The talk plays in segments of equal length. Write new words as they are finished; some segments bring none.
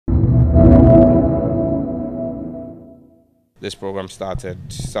This program started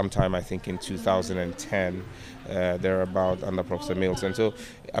sometime, I think, in 2010, thereabout, under Professor Mills. And so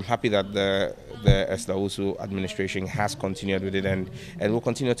I'm happy that the Esther Owusu administration has continued with it and will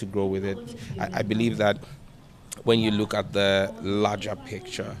continue to grow with it. I believe that when you look at the larger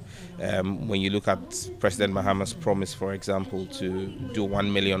picture, when you look at President Mahama's promise, for example, to do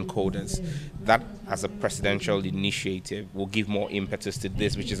 1 million coders, that as a presidential initiative will give more impetus to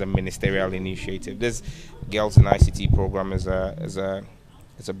this, which is a ministerial initiative. This Girls in ICT program is a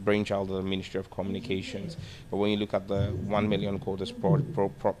brainchild of the Ministry of Communications. But when you look at the 1 million coders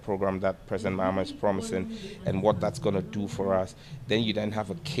program that President Mahama is promising and what that's going to do for us, then you then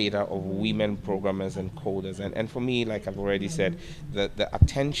have a cadre of women programmers and coders. And for me, like I've already said, the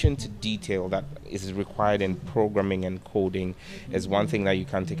attention to detail that is required in programming and coding is one thing that you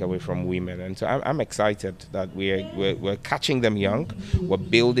can't take away from women. And so I'm excited that we're catching them young. We're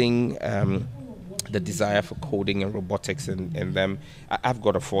building the desire for coding and robotics in them. I've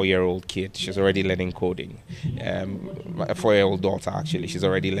got a 4-year-old kid. She's already learning coding. A 4-year-old daughter, actually. She's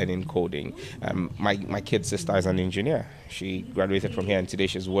already learning coding. My kid's sister is an engineer. She graduated from here, and today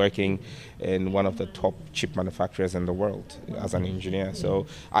she's working in one of the top chip manufacturers in the world as an engineer. So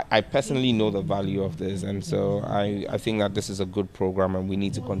I personally know the value of this, and so I think that this is a good program, and we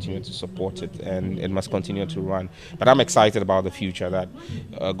need to continue to support it, and it must continue to run. But I'm excited about the future that,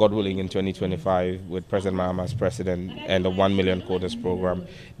 God willing, in 2025, with President Mahama as president and the 1 million coders program,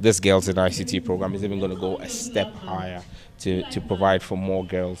 this Girls in ICT program is even going to go a step higher to provide for more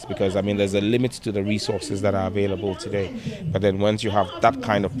girls, because I mean there's a limit to the resources that are available today, but then once you have that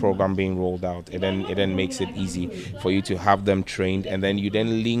kind of program being rolled out, it then makes it easy for you to have them trained, and then you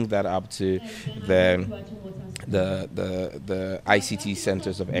then link that up to the ICT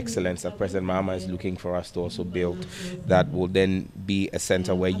centers of excellence that President Mahama is looking for us to also build, that will then be a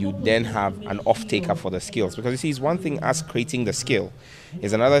center where you then have an off-taker for the skills. Because you see, it's one thing as creating the skill,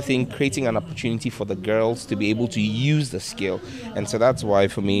 is another thing creating an opportunity for the girls to be able to use the skill. And so that's why,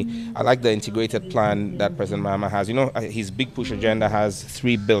 for me, I like the integrated plan that President Mahama has. You know, his big push agenda has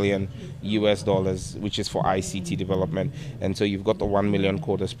 $3 billion US, which is for ICT development. And so you've got the 1 million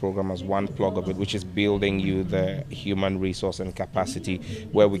coders program as one plug of it, which is building you the human resource and capacity,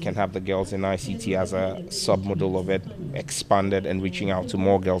 where we can have the Girls in ICT as a sub-model of it, expanded and reaching out to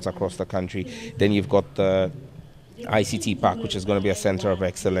more girls across the country. Then you've got the ICT Park, which is going to be a center of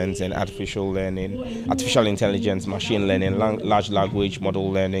excellence in artificial learning, artificial intelligence, machine learning, large language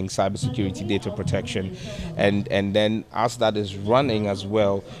model learning, cybersecurity, data protection. And then as that is running as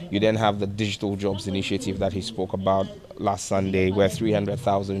well, you then have the digital jobs initiative that he spoke about last Sunday, where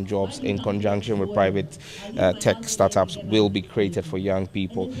 300,000 jobs in conjunction with private tech startups will be created for young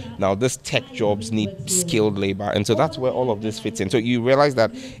people. Now, these tech jobs need skilled labor, and so that's where all of this fits in. So you realize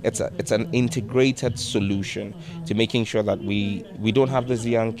that it's an integrated solution to making sure that we don't have these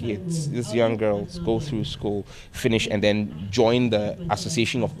young kids, these young girls go through school, finish, and then join the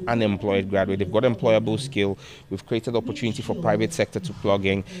Association of Unemployed Graduates. They've got employable skill. We've created opportunity for private sector to plug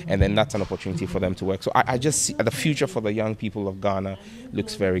in, and then that's an opportunity for them to work. So I just see the future for the young people of Ghana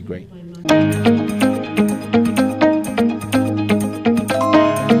looks very great.